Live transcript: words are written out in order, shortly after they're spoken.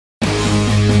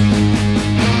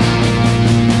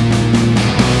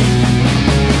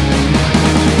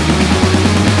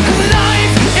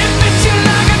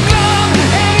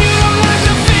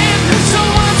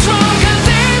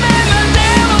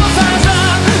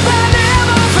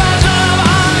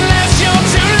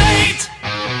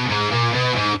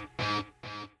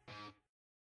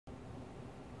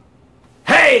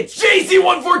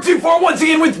G14241 once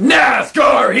again with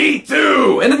NASCAR Heat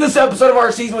 2! And in this episode of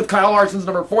our season with Kyle Larson's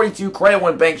number 42 Credit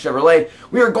One Bank Chevrolet,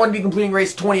 we are going to be completing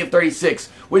race 20 of 36,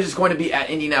 which is going to be at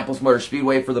Indianapolis Motor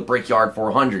Speedway for the Brickyard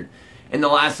 400. In the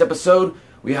last episode,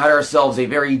 we had ourselves a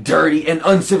very dirty and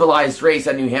uncivilized race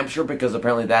at New Hampshire because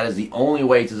apparently that is the only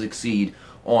way to succeed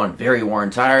on very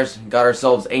worn tires. Got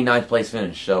ourselves a 9th place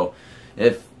finish. So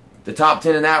if the top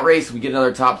 10 in that race, we get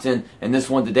another top 10 in this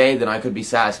one today, then I could be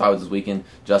satisfied with this weekend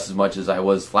just as much as I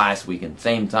was last weekend.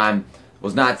 Same time,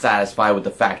 was not satisfied with the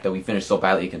fact that we finished so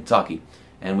badly at Kentucky.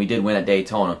 And we did win at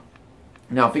Daytona.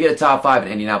 Now, if we get a top 5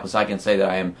 in Indianapolis, I can say that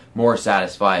I am more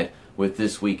satisfied with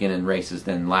this weekend in races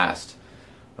than last.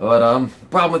 But the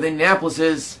problem with Indianapolis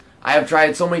is I have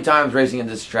tried so many times racing in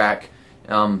this track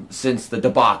since the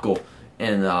debacle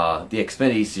in the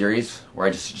Xfinity series, where I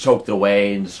just choked it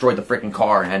away and destroyed the freaking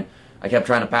car, and I kept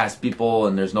trying to pass people,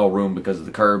 and there's no room because of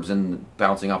the curbs and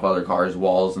bouncing off other cars,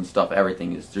 walls and stuff,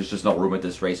 everything. There's just no room at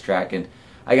this racetrack, and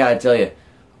I gotta tell you,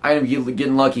 I am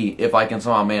getting lucky if I can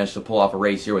somehow manage to pull off a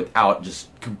race here without just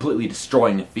completely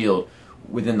destroying the field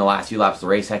within the last few laps of the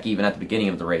race, heck, even at the beginning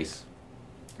of the race.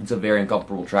 It's a very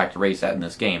uncomfortable track to race at in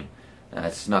this game.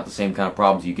 It's not the same kind of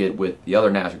problems you get with the other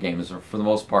NASCAR games. For the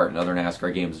most part, in other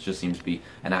NASCAR games, it just seems to be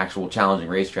an actual challenging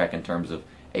racetrack in terms of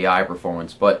AI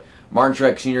performance. But Martin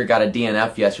Truex Jr. got a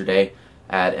DNF yesterday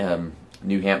at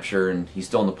New Hampshire, and he's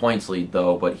still in the points lead,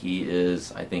 though, but he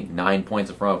is, I think, 9 points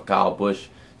in front of Kyle Busch,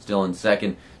 still in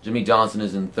second. Jimmy Johnson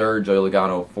is in third, Joey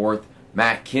Logano fourth.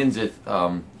 Matt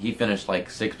Kenseth, he finished like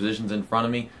 6 positions in front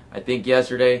of me, I think,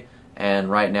 yesterday, and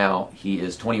right now he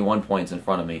is 21 points in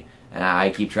front of me. And I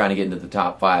keep trying to get into the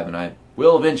top 5, and I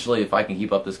will eventually if I can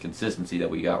keep up this consistency that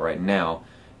we got right now.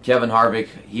 Kevin Harvick,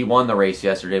 he won the race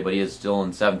yesterday, but he is still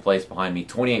in 7th place behind me,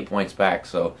 28 points back,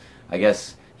 so I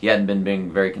guess he hadn't been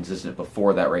being very consistent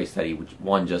before that race that he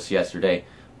won just yesterday.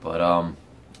 But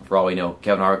for all we know,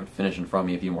 Kevin Harvick could finish in front of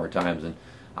me a few more times, and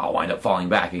I'll wind up falling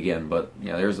back again. But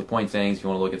you know, there's the point standings if you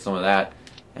want to look at some of that.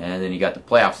 And then you got the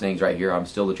playoff standings right here. I'm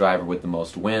still the driver with the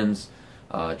most wins.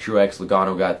 Truex,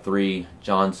 Logano got 3,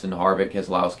 Johnson, Harvick,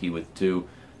 Keselowski with 2,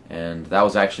 and that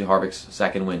was actually Harvick's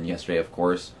 2nd win yesterday, of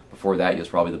course. Before that, he was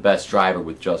probably the best driver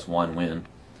with just 1 win.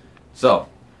 So,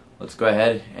 let's go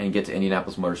ahead and get to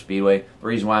Indianapolis Motor Speedway. The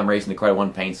reason why I'm racing the Credit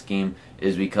One paint scheme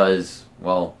is because,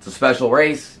 well, it's a special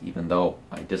race, even though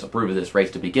I disapprove of this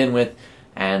race to begin with,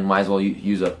 and might as well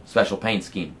use a special paint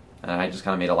scheme. And I just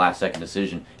kind of made a last-second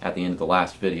decision at the end of the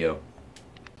last video.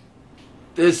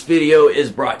 This video is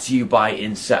brought to you by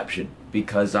Inception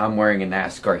because I'm wearing a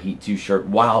NASCAR Heat 2 shirt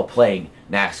while playing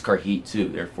NASCAR Heat 2.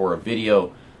 Therefore, a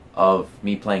video of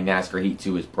me playing NASCAR Heat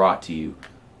 2 is brought to you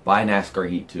by NASCAR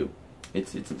Heat 2.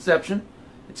 It's Inception.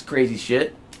 It's crazy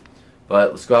shit.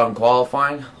 But let's go out in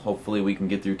qualifying. Hopefully we can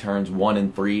get through turns 1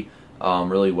 and 3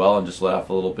 really well and just let off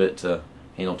a little bit to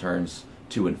handle turns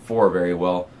 2 and 4 very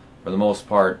well. For the most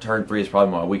part, turn 3 is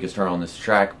probably my weakest turn on this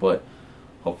track, but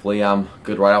hopefully I'm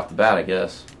good right off the bat, I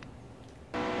guess.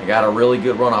 I got a really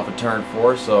good run off of turn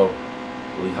 4, so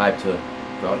really hyped to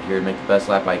go out here and make the best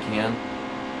lap I can.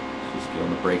 Just get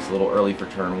on the brakes a little early for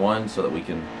turn 1 so that we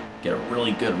can get a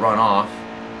really good run off.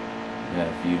 Yeah,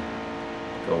 if you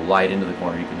go light into the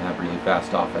corner, you can have really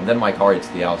fast off. And then my car hits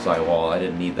the outside wall. I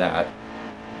didn't need that.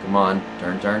 Come on,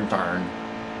 turn, turn, turn.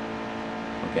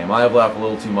 Okay, I might have let off a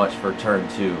little too much for turn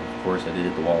 2. Of course, I did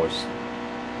hit the wall, which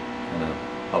kind of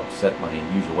upset my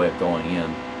usual way of going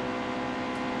in.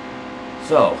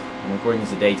 So, I'm recording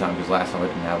this at daytime because last time I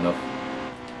didn't have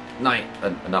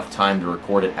enough time to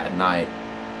record it at night,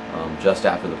 just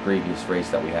after the previous race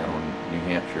that we had on New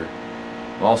Hampshire.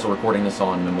 I'm also recording this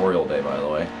on Memorial Day, by the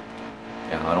way.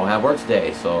 Yeah, I don't have work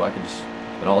today, so I could just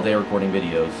spend all day recording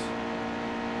videos.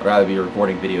 I'd rather be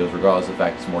recording videos regardless of the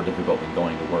fact it's more difficult than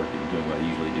going to work and doing what I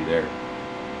usually do there.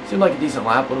 Seemed like a decent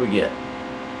lap. What do we get?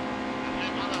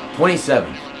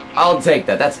 27. I'll take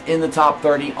that. That's in the top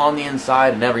 30 on the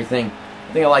inside and everything.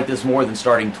 I think I like this more than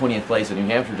starting 20th place at New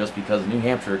Hampshire just because New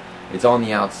Hampshire, it's on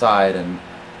the outside and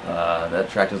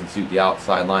that track doesn't suit the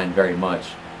outside line very much.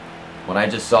 When I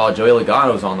just saw Joey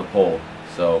Logano's on the pole,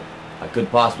 so I could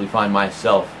possibly find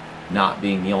myself not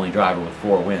being the only driver with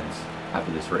 4 wins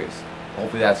after this race.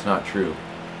 Hopefully that's not true.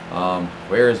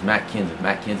 Where is Matt Kenseth?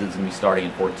 Matt Kenseth's going to be starting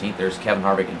in 14th. There's Kevin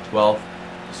Harvick in 12th.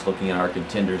 Just looking at our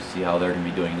contenders to see how they're going to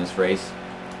be doing in this race.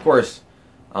 Of course,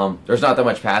 there's not that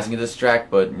much passing at this track,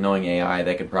 but knowing AI,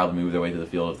 they could probably move their way to the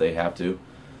field if they have to.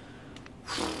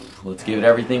 Let's give it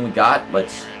everything we got.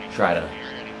 Let's try to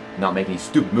not make any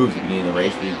stupid moves at the beginning of the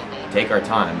race. We take our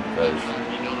time because,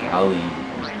 golly,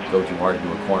 you go too hard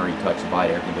into a corner, you touch the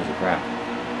bite, everything goes to crap.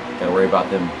 Got to worry about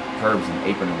them curbs and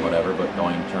apron and whatever, but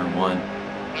going to turn 1,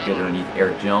 get underneath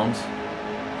Eric Jones.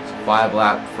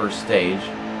 5-lap first stage.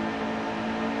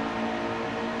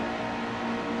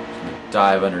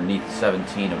 Dive underneath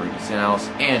 17 of Ricky Stenhouse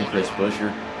and Chris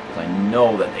Buescher, because I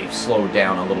know that they've slowed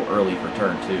down a little early for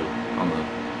turn 2 on the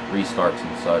restarts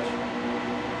and such.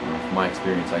 From my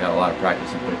experience, I got a lot of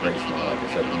practice in quick racing, like I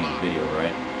said in the video,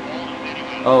 right?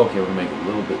 Okay, we're going to make it a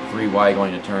little bit 3 wide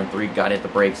going to turn 3. Got to hit the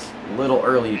brakes a little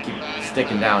early to keep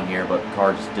sticking down here, but the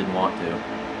car just didn't want to.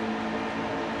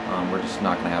 We're just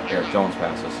not going to have Eric Jones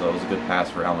pass us, so it was a good pass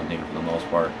for Allmendinger for the most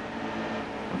part.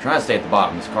 I'm trying to stay at the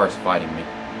bottom. This car's fighting me.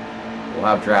 We'll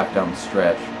have draft down the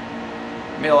stretch.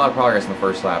 Made a lot of progress in the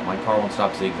first lap. My car won't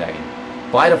stop zigzagging.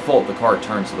 By default, the car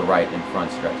turns to the right in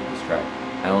front stretch of this track.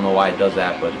 I don't know why it does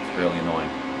that, but it's really annoying.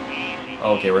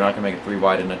 Okay, we're not going to make it 3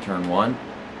 wide into turn 1.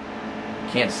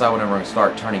 Can't decide whenever I'm going to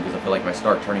start turning, because I feel like if I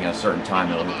start turning at a certain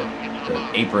time, it'll hit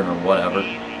the apron or whatever.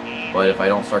 But if I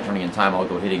don't start turning in time, I'll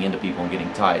go hitting into people and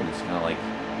getting tied. It's kind of like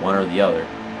one or the other.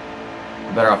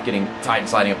 I'm better off getting tied and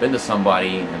sliding up into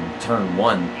somebody in turn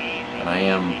 1 than I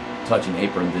am touching the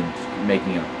apron than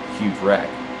making a huge wreck.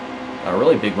 Got a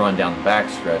really big run down the back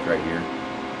stretch right here.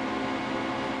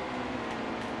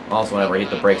 Also, whenever I hit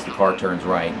the brakes, the car turns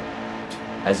right,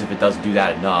 as if it doesn't do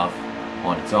that enough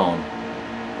on its own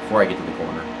before I get to the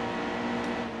corner.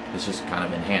 It's just kind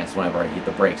of enhanced whenever I hit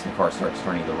the brakes and the car starts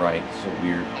turning to the right. It's so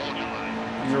weird.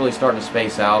 He's really starting to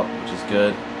space out, which is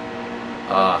good.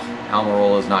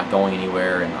 Almirola's not going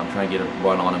anywhere, and I'm trying to get a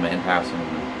run on him and pass him.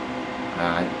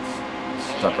 I'm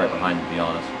stuck right behind him, to be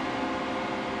honest.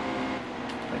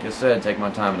 Like I said, take my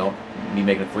time. Don't be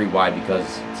making it 3 wide because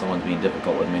someone's being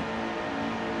difficult with me.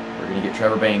 We're going to get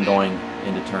Trevor Bayne going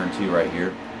into turn 2 right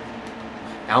here.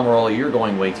 Almirola, you're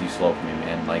going way too slow for me,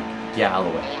 man. Like, get out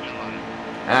of the way.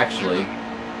 Actually,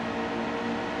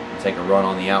 take a run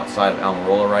on the outside of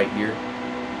Almirola right here.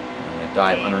 I'm going to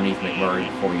dive underneath McMurray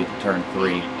before we get to turn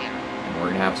 3. And we're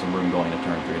going to have some room going to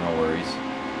turn 3, no worries.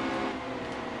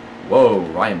 Whoa,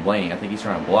 Ryan Blaney. I think he's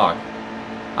trying to block.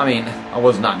 I mean, I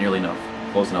was not nearly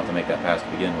close enough to make that pass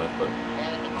to begin with, but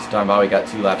this time about we got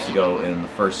 2 laps to go in the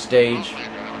first stage.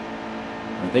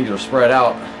 And things are spread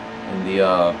out in the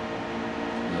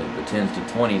 10s to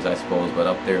 20s, I suppose, but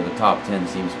up there the top 10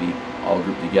 seems to be all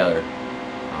grouped together.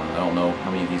 I don't know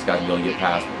how many of these guys will be able to get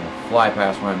past. We're going to fly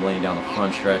past Ryan Blaney down the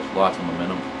front stretch, lots of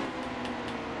momentum.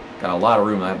 Got a lot of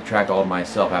room. I have the track all to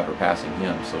myself after passing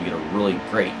him, so we get a really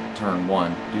great turn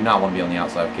 1. Do not want to be on the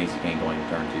outside of Casey Kane going to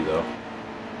turn 2, though.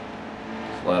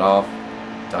 Just let off,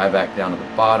 dive back down to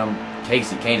the bottom.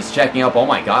 Casey Kane is checking up. Oh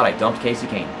my god, I dumped Casey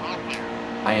Kane.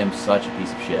 I am such a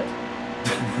piece of shit.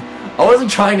 I wasn't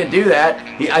trying to do that.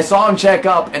 I saw him check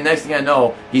up, and next thing I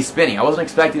know, he's spinning. I wasn't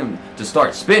expecting him to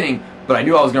start spinning, but I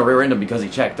knew I was going to rear end him because he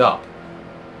checked up.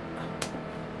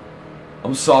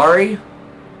 I'm sorry.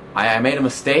 I made a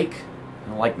mistake. I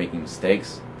don't like making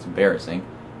mistakes. It's embarrassing.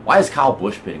 Why is Kyle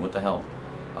Busch pitting? What the hell?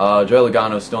 Joey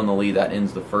Logano's still in the lead. That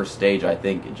ends the first stage, I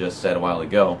think it just said a while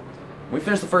ago. We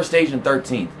finished the first stage in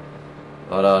 13th,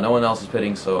 but no one else is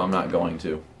pitting, so I'm not going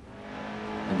to.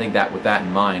 I think that with that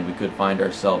in mind, we could find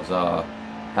ourselves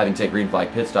having to take green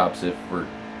flag pit stops if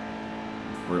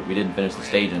we didn't finish the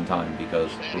stage in time,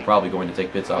 because we're probably going to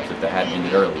take pit stops if that hadn't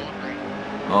ended early.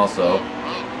 Also,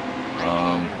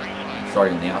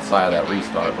 starting on the outside of that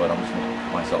restart, but I'm just going to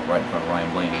put myself right in front of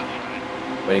Ryan Blaney,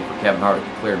 waiting for Kevin Harvick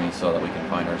to clear me so that we can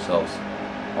find ourselves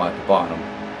at the bottom.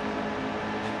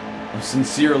 I'm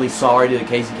sincerely sorry to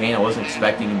Casey Kane. I wasn't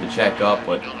expecting him to check up,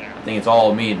 but I think it's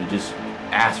all me to just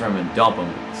ask for him and dump him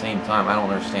at the same time. I don't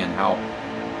understand how.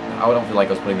 I don't feel like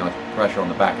I was putting that much pressure on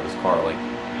the back of his car. Like,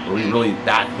 were we really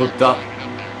that hooked up?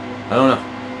 I don't know.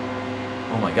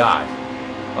 Oh my god.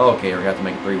 Okay, we're going to have to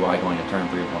make a 3 wide going to turn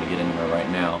 3 if we want to get anywhere right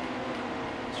now.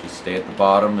 Let's just stay at the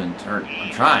bottom and turn. I'm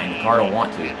trying. The car don't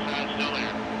want to.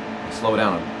 I slow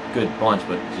down a good bunch,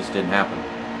 but it just didn't happen.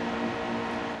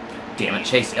 Damn it,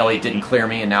 Chase Elliott didn't clear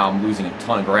me, and now I'm losing a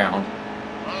ton of ground.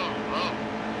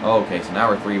 Okay, so now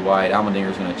we're 3 wide.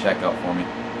 Allmendinger's going to check up for me.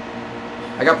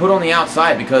 I got put on the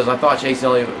outside because I thought Chase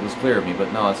Elliott was clear of me,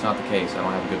 but no, that's not the case. I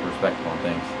don't have a good perspective on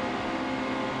things.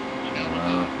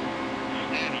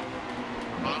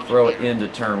 I'm going to throw it into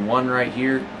turn 1 right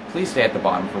here. Please stay at the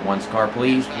bottom for once, car.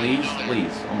 Please, please,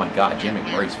 please. Oh my god, Jim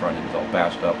McMurray's front end is all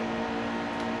bashed up.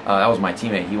 That was my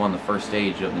teammate. He won the first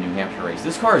stage of the New Hampshire race.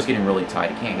 This car is getting really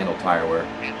tight. It can't handle tire wear.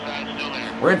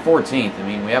 We're in 14th. I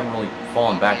mean, we haven't really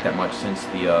fallen back that much since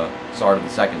the start of the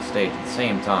second stage. At the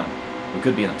same time, we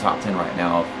could be in the top 10 right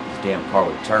now if this damn car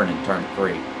would turn in turn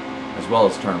 3, as well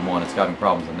as turn 1. It's having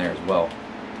problems in there as well.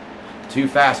 Too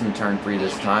fast in turn 3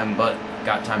 this time, but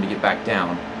got time to get back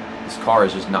down. This car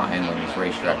is just not handling this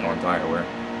racetrack on tire wear.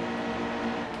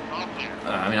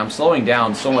 I mean, I'm slowing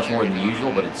down so much more than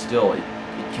usual, but it's still, it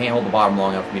can't hold the bottom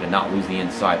long enough for me to not lose the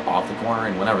inside off the corner,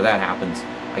 and whenever that happens,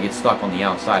 I get stuck on the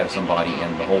outside of somebody,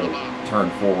 and the whole turn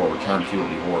 4 or turn 2 will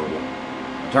be horrible.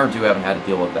 Turn 2 I haven't had to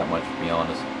deal with that much, to be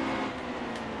honest.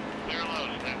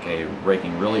 Okay,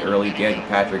 braking really early. Danica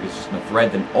Patrick is just going to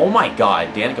thread them. Oh my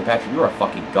god, Danica Patrick, you are a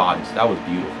fucking goddess. That was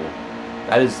beautiful.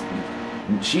 That is,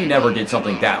 she never did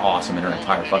something that awesome in her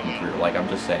entire fucking career, like, I'm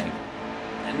just saying.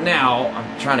 And now,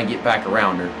 I'm trying to get back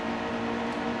around her.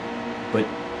 But,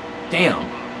 damn,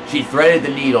 she threaded the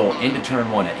needle into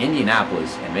turn 1 at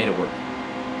Indianapolis and made it work.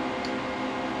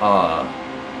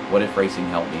 What if racing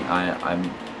helped me?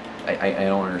 I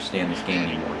don't understand this game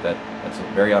anymore. That's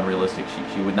very unrealistic.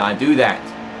 She would not do that.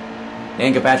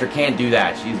 Danica Patrick can't do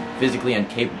that. She's physically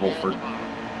incapable for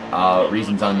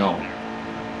reasons unknown.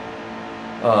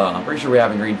 I'm pretty sure we're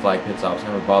having green flag pit stops.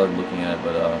 Never bothered looking at it,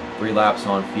 but 3 laps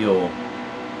on fuel.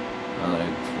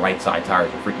 Right side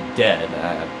tires are freaking dead.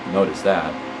 I noticed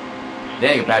that.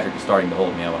 Danica Patrick is starting to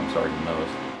hold me up. I'm starting to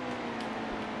notice.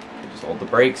 Just hold the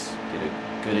brakes. Get a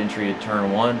good entry to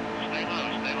turn 1.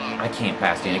 I can't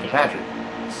pass Danica Patrick.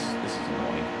 This is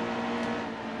annoying.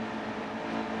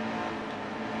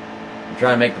 I'm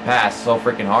trying to make the pass so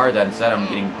freaking hard that instead I'm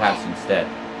getting passed instead.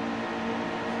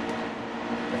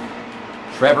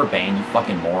 Trevor Bayne, you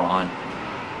fucking moron.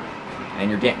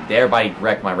 And you're getting everybody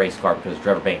wrecked my race car because of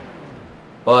Trevor Bayne.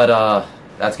 But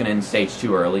that's gonna end stage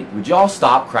 2 early. Would y'all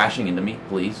stop crashing into me,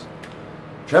 please?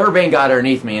 Trevor Bayne got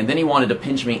underneath me and then he wanted to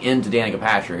pinch me into Danica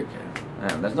Patrick.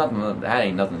 That's nothing. That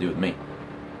ain't nothing to do with me.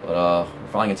 But we're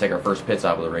finally gonna take our first pits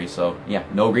out of the race. So yeah,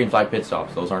 no green flag pit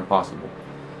stops. Those aren't possible.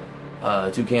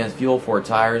 2 cans of fuel, 4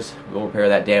 tires. We'll repair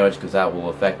that damage because that will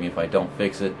affect me if I don't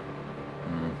fix it.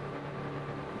 I'm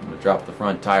gonna drop the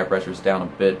front tire pressures down a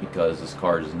bit because this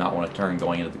car does not want to turn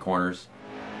going into the corners.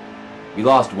 We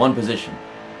lost 1 position,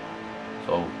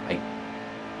 so I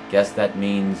guess that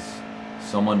means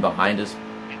someone behind us.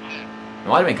 It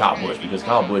might have been Kyle Busch because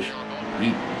Kyle Busch,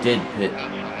 he did pit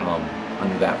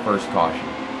under that first caution.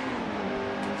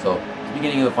 So, it's the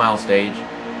beginning of the final stage.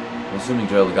 I'm assuming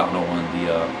Joey Logano won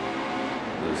the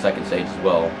second stage as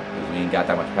well, because we ain't got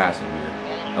that much passing here.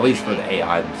 At least for the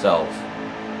AI themselves.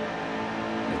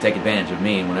 They take advantage of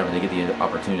me, and whenever they get the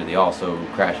opportunity, they also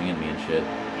crashing into me and shit.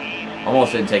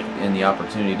 Almost didn't take in the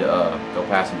opportunity to go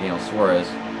past Daniel Suarez,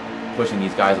 pushing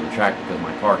these guys on the track because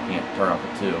my car can't turn off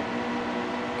at 2.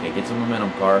 Okay, get some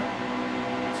momentum, car.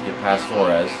 Let's get past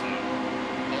Suarez.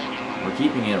 We're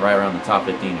keeping it right around the top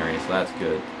 15 area, so that's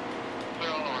good.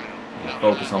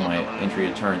 Focus on my entry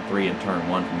to turn 3 and turn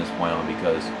 1 from this point on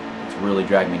because it's really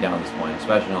dragging me down at this point,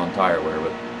 especially on tire wear.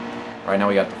 But right now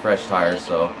we got the fresh tires,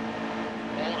 so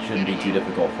it shouldn't be too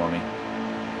difficult for me.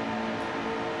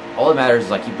 All that matters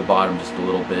is I keep the bottom just a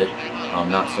little bit,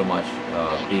 not so much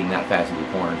being that fast into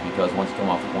the corners, because once you come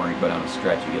off the corner, you go down a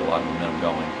stretch, you get a lot of momentum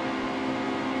going.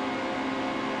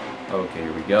 Okay,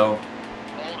 here we go.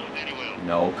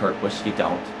 No, Kurt Busch, you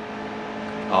don't.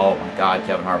 Oh my god,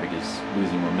 Kevin Harvick is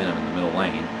losing momentum in the middle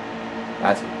lane.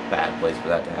 That's a bad place for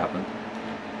that to happen.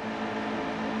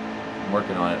 I'm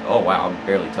working on it. Oh wow, I'm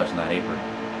barely touching that apron.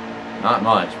 Not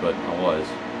much, but I was.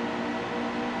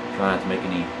 Trying not to make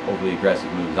any overly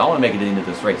aggressive moves. I want to make it into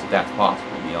this race if that's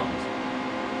possible, to be honest.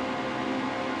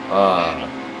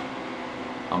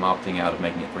 I'm opting out of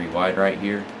making it 3 wide right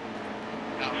here.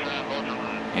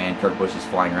 And Kurt Busch is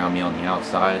flying around me on the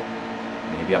outside.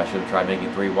 Maybe I should have tried making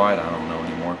it 3 wide. I don't know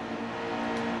anymore.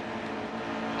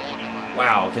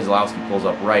 Wow, Keselowski pulls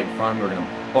up right in front. We're going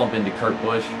to bump into Kurt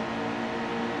Busch.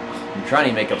 I'm trying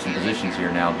to make up some positions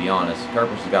here now, to be honest. Kurt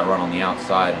Busch has got to run on the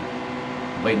outside. And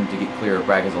waiting to get clear of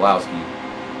Brad Keselowski.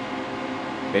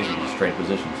 Basically just trade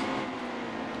positions.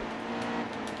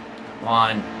 Come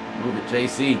on, move it,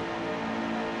 JC.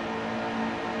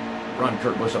 Run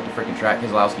Kurt Busch up the freaking track.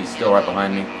 Keselowski's still right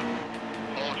behind me.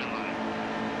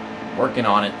 Working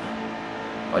on it.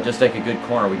 If I just take a good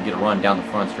corner, we can get a run down the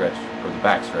front stretch, or the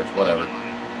back stretch, whatever.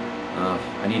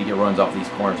 I need to get runs off these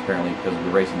corners apparently because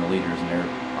we're racing the leaders and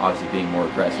they're obviously being more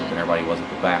aggressive than everybody was at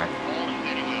the back.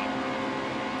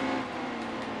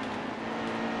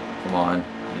 Come on,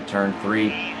 into turn 3.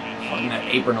 Hugging that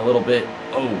apron a little bit.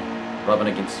 Oh, rubbing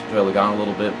against Joey Logano a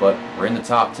little bit, but we're in the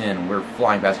top 10 and we're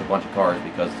flying past a bunch of cars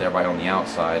because it's everybody on the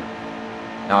outside.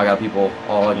 Now I got people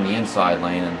all hugging the inside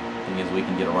lane, and the thing is we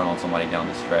can get a run on somebody down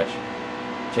this stretch.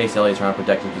 Chase Elliott's trying to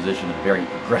protect his position in a very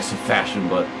aggressive fashion,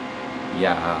 but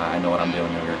yeah, I know what I'm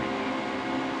doing here.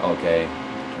 Okay,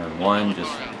 turn 1,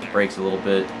 just brakes a little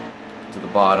bit to the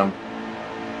bottom.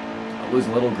 I'm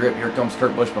losing a little grip. Here comes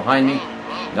Kurt Busch behind me.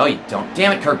 No, you don't.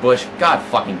 Damn it, Kurt Busch. God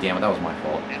fucking damn it. That was my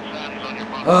fault.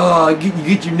 Oh, you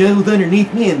get your nose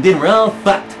underneath me and then we're all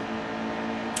fucked.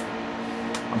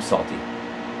 I'm salty.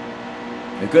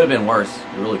 It could have been worse.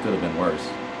 It really could have been worse.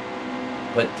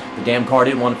 But the damn car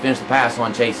didn't want to finish the pass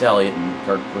on Chase Elliott, and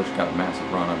Kurt Busch got a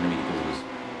massive run underneath because it was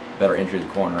better entry to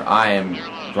the corner. I am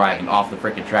driving off the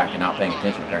frickin' track and not paying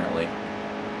attention apparently.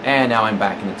 And now I'm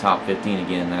back in the top 15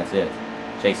 again, and that's it.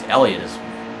 Chase Elliott has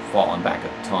fallen back a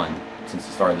ton since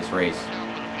the start of this race.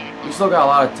 We've still got a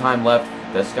lot of time left.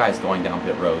 This guy's going down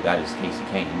pit road. That is Casey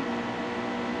Kane.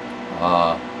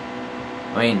 I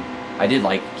mean, I did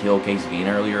like kill Casey Kane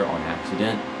earlier on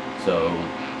accident, so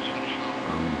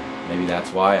maybe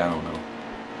that's why, I don't know.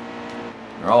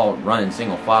 They're all running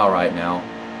single file right now.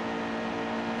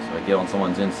 So I get on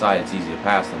someone's inside, it's easy to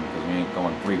pass them because we ain't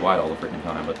going 3 wide all the freaking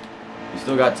time, but we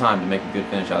still got time to make a good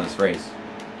finish out of this race.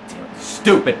 Damn it,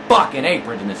 stupid fucking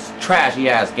aprons in this trashy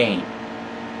ass game.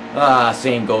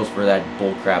 Same goes for that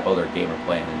bullcrap other game we're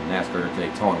playing in NASCAR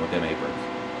Daytona with them aprons.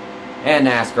 And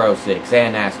NASCAR 06,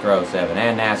 and NASCAR 07,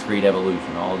 and NASCAR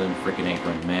Evolution, all them freaking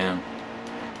aprons, man.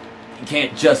 You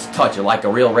can't just touch it like a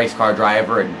real race car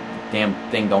driver and damn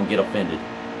thing don't get offended.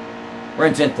 We're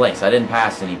in 10th place. I didn't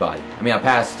pass anybody. I mean, I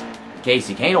passed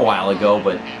Casey Kane a while ago,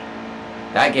 but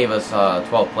that gave us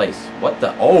 12th place. What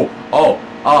the?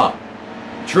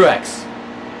 Truex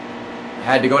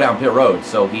had to go down pit road,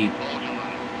 so he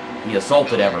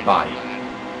assaulted everybody.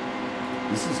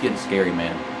 This is getting scary,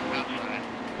 man.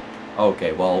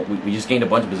 Okay, well, we just gained a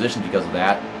bunch of positions because of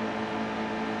that.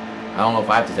 I don't know if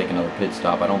I have to take another pit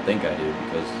stop. I don't think I do,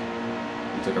 because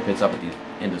we took our pit stop at the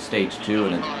end of stage 2,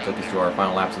 and it took us to our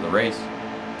final laps of the race.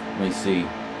 Let me see.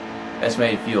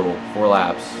 Estimated fuel, 4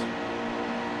 laps.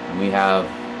 And we have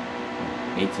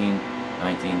 18,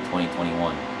 19, 20,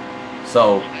 21.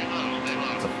 So,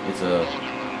 it's going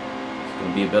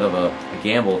to be a bit of a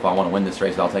gamble if I want to win this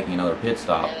race without taking another pit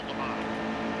stop.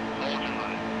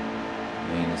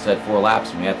 I mean, it said 4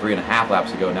 laps, and we had 3.5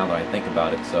 laps to go now that I think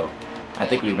about it, so I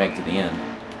think we make it to the end.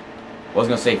 I was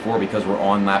going to say 4 because we're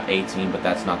on lap 18, but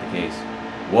that's not the case.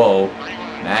 Whoa.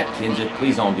 Matt Kenseth,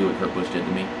 please don't do what Kurt Busch did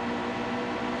to me.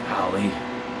 Golly.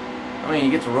 I mean,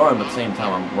 you get to run, but at the same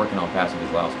time, I'm working on passing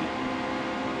Keselowski.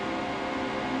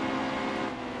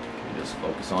 Just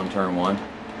focus on turn 1.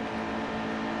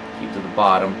 Keep to the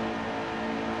bottom.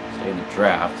 Stay in the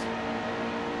draft.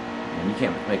 And you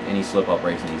can't make any slip-up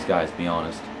racing these guys, to be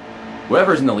honest.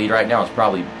 Whoever's in the lead right now has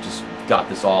probably just got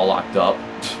this all locked up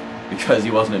because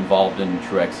he wasn't involved in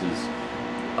Truex's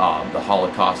the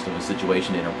holocaust of a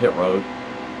situation in our pit road.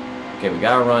 Okay, we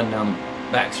got to run down the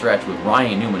back stretch with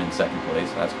Ryan Newman in 2nd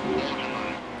place. That's cool.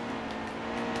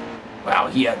 Wow,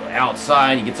 he had the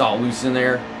outside. He gets all loose in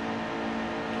there.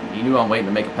 He knew I'm waiting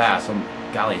to make a pass.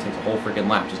 Golly, it takes a whole freaking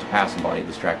lap just to pass somebody at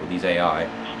this track with these AI.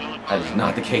 That is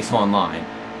not the case online.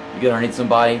 You get underneath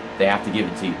somebody, they have to give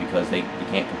it to you because they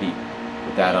can't compete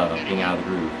with that being out of the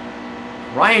groove.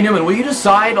 Ryan Newman, will you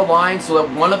decide a line so that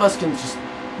one of us can just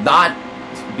not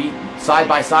be side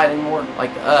by side anymore?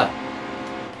 Like,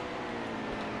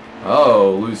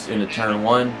 Oh, loose into turn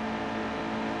 1.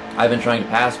 I've been trying to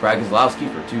pass Brad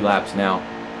Keselowski for 2 laps now.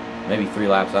 Maybe 3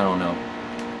 laps, I don't know.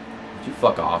 Would you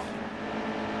fuck off?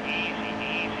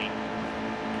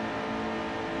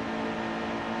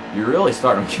 You're really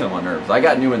starting to get on my nerves. I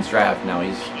got Newman's draft now.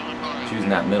 He's choosing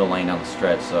that middle lane down the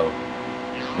stretch, so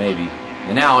maybe.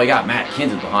 And now I got Matt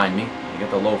Kenseth behind me. I got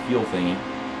the low fuel thingy.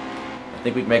 I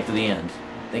think we can make it to the end.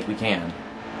 I think we can.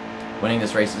 Winning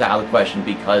this race is out of the question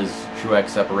because Truex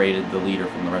separated the leader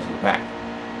from the rest of the pack.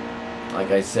 Like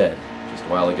I said just a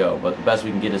while ago. But the best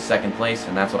we can get is 2nd place,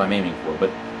 and that's what I'm aiming for. But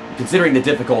considering the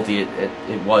difficulty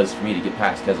it was for me to get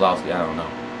past Keselowski, I don't know.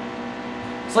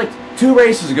 It's like 2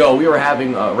 races ago, we were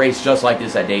having a race just like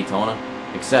this at Daytona,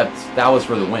 except that was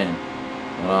for the win.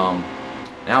 Now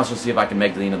let's just see if I can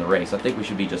make it to the end of the race. I think we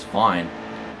should be just fine.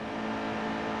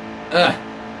 Oh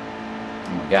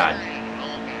my god.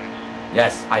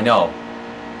 Yes, I know.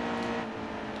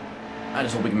 I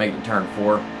just hope we can make it to turn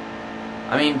 4.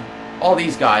 I mean, all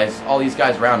these guys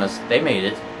around us, they made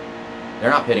it. They're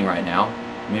not pitting right now.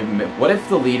 I mean, what if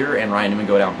the leader and Ryan Newman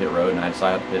go down pit road and I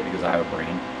decide to pit because I have a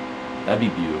brain? That'd be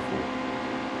beautiful.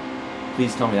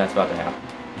 Please tell me that's about to happen.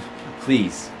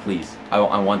 Please, please. I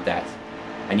want that.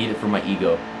 I need it for my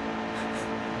ego.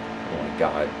 Oh my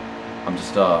god. I'm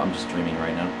just dreaming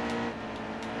right now.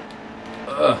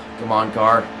 Come on,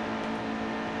 car.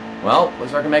 Well,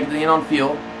 looks like I can make it to the end on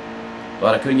fuel.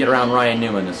 But I couldn't get around Ryan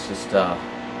Newman. It's just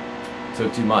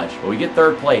took too much. But we get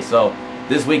 3rd place, so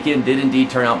this weekend did indeed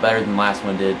turn out better than the last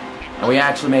one did. And we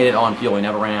actually made it on fuel. We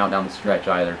never ran out down the stretch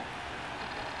either.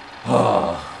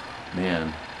 Oh,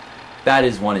 man. That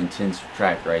is one intense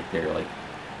track right there. Like,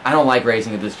 I don't like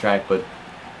racing at this track, but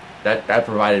that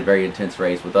provided a very intense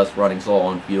race with us running slow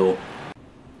on fuel.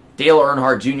 Dale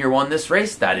Earnhardt Jr. won this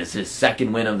race. That is his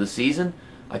second win of the season.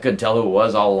 I couldn't tell who it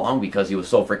was all along because he was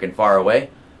so freaking far away.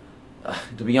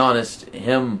 To be honest,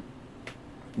 him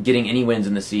getting any wins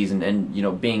in the season and, you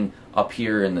know, being up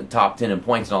here in the top 10 in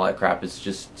points and all that crap is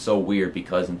just so weird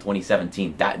because in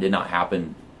 2017 that did not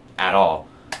happen at all.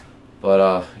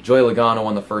 But Joey Logano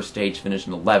won the first stage, finished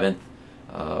in 11th.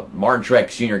 Martin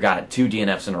Truex Jr. got 2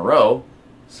 DNFs in a row,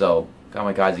 so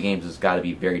Kamikaze Games has got to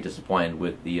be very disappointed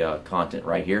with the content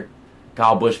right here.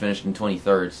 Kyle Busch finished in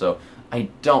 23rd, so I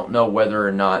don't know whether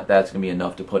or not that's going to be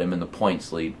enough to put him in the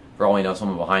points lead. For all we know,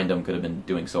 someone behind him could have been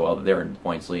doing so well that they're in the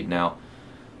points lead now.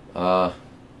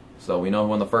 So we know who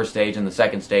won the first stage and the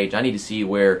second stage. I need to see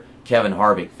where Kevin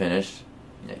Harvick finished.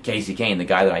 Casey Kane, the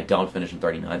guy that I don't finish in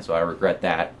 39th, so I regret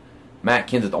that. Matt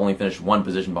Kenseth only finished 1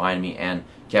 position behind me, and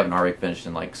Kevin Harvick finished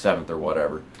in like 7th or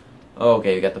whatever.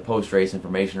 Okay, we got the post-race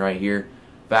information right here.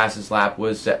 Fastest lap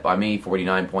was set by me,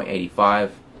 49.85.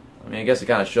 I mean, I guess it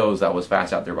kind of shows that I was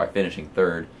fast out there by finishing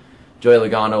 3rd. Joey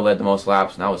Logano led the most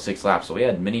laps, and that was 6 laps, so we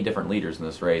had many different leaders in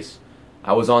this race.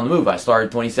 I was on the move. I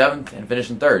started 27th and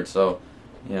finished in 3rd, so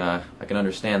yeah, I can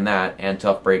understand that. And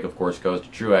tough break, of course, goes to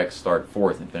Truex, started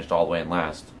 4th and finished all the way in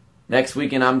last. Next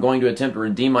weekend, I'm going to attempt to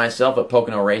redeem myself at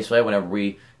Pocono Raceway whenever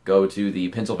we go to the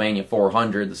Pennsylvania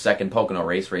 400, the second Pocono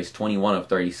race, race 21 of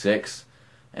 36.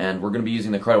 And we're going to be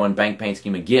using the Credit One bank paint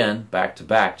scheme again, back to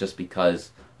back, just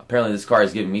because apparently this car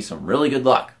is giving me some really good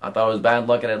luck. I thought it was bad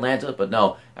luck at Atlanta, but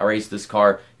no, I raced this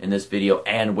car in this video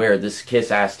and wear this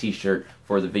kiss-ass t-shirt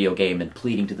for the video game and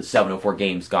pleading to the 704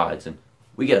 Games gods, and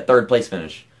we get a 3rd place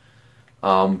finish.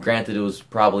 Granted, it was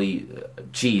probably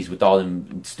cheese with all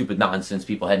them stupid nonsense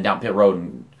people heading down pit road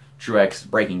and Truex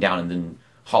breaking down and then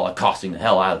holocausting the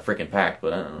hell out of the freaking pack,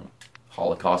 but I don't know.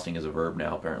 Holocausting is a verb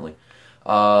now, apparently.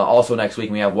 Also next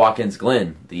week we have Watkins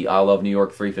Glen, the I Love New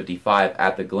York 355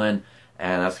 at the Glen,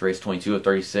 and that's race 22 of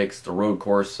 36, the road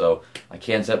course, so I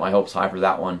can set my hopes high for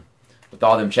that one. With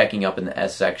all them checking up in the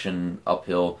S section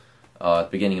uphill at the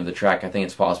beginning of the track, I think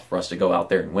it's possible for us to go out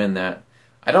there and win that.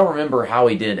 I don't remember how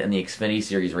he did in the Xfinity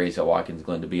Series race at Watkins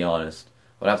Glen, to be honest.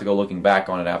 But I have to go looking back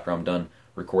on it after I'm done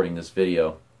recording this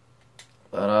video.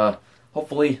 But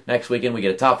hopefully next weekend we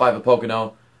get a top 5 at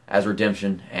Pocono as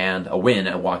redemption and a win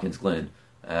at Watkins Glen.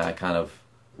 I kind of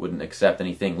wouldn't accept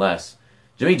anything less.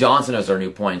 Jimmie Johnson is our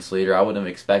new points leader. I wouldn't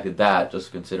have expected that,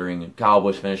 just considering Kyle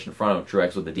Busch finished in front of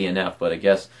Truex with the DNF, but I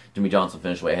guess Jimmie Johnson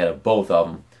finished way ahead of both of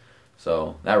them.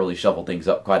 So that really shuffled things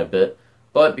up quite a bit.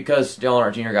 But because Dale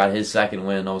Earnhardt Jr. got his 2nd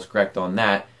win, I was correct on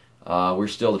that, we're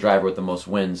still the driver with the most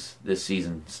wins this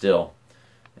season still.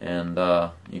 And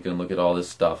you can look at all this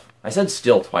stuff. I said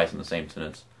still twice in the same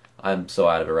sentence. I'm so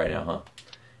out of it right now, huh?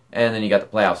 And then you got the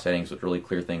playoff settings, which really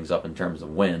clear things up in terms of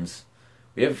wins.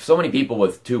 We have so many people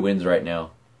with 2 wins right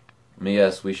now. I mean,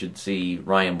 yes, we should see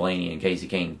Ryan Blaney and Casey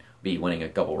Kane be winning a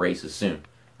couple races soon.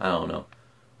 I don't know.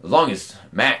 As long as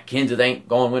Matt Kenseth ain't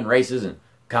going to win races and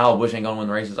Kyle Busch ain't going to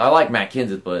win races. I like Matt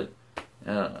Kenseth, but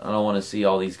I don't want to see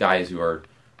all these guys who are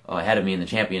ahead of me in the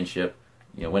championship,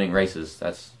 you know, winning races.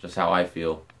 That's just how I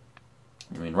feel.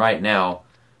 I mean, right now,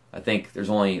 I think there's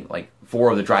only like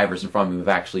 4 of the drivers in front of me who've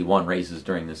actually won races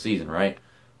during this season, right?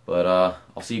 But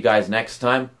I'll see you guys next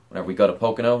time whenever we go to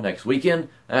Pocono next weekend.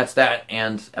 That's that,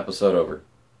 and episode over.